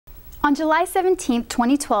On July 17,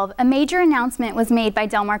 2012, a major announcement was made by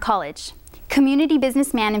Del Mar College. Community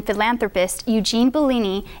businessman and philanthropist Eugene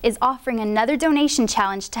Bouligny is offering another donation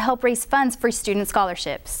challenge to help raise funds for student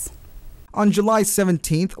scholarships. On July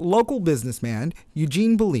 17th, local businessman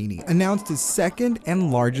Eugene Bouligny announced his second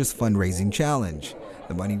and largest fundraising challenge.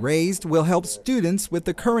 The money raised will help students with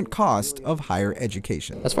the current cost of higher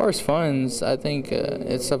education. As far as funds, I think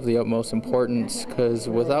it's of the utmost importance, because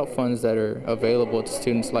without funds that are available to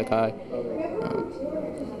students like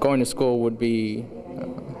going to school would be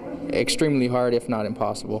extremely hard, if not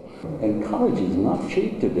impossible. And college is not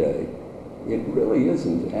cheap today. It really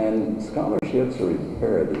isn't, and scholarships are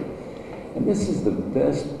imperative. And this is the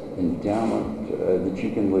best endowment that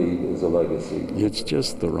you can leave as a legacy. It's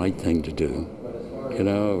just the right thing to do. You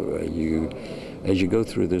know, as you go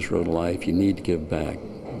through this road of life, you need to give back.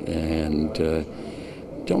 And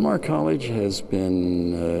Del Mar College has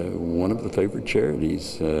been one of the favorite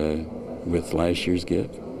charities with last year's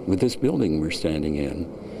gift, with this building we're standing in.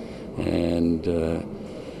 And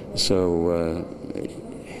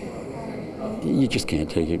you just can't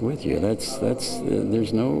take it with you.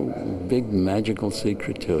 There's no big magical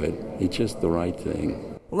secret to it. It's just the right thing.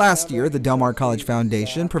 Last year, the Del Mar College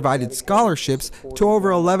Foundation provided scholarships to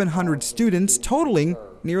over 1,100 students, totaling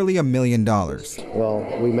nearly $1 million. Well,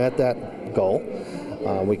 we met that goal.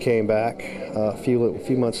 We came back a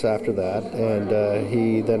few months after that, and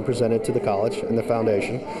he then presented to the college and the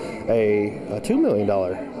foundation a $2 million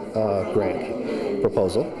grant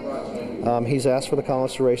proposal. He's asked for the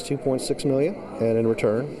college to raise $2.6 million, and in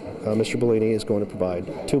return, Mr. Bouligny is going to provide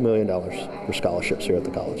 $2 million for scholarships here at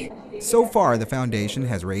the college. So far, the foundation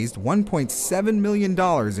has raised $1.7 million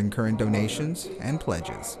in current donations and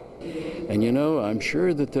pledges. And you know, I'm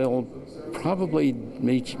sure that they'll probably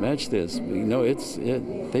match this. You know,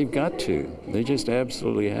 they've got to. They just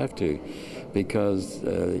absolutely have to, because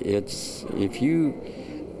that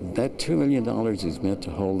 $2 million is meant to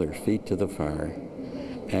hold their feet to the fire.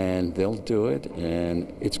 And they'll do it, and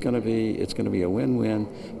it's going to be a win-win,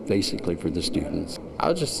 basically, for the students. I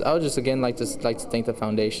would just again like to thank the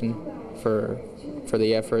foundation for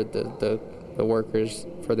the effort, the workers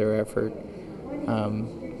for their effort.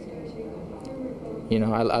 You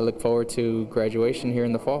know, I look forward to graduation here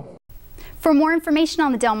in the fall. For more information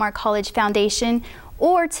on the Del Mar College Foundation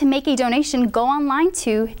or to make a donation, go online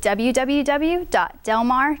to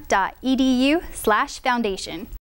www.delmar.edu/foundation.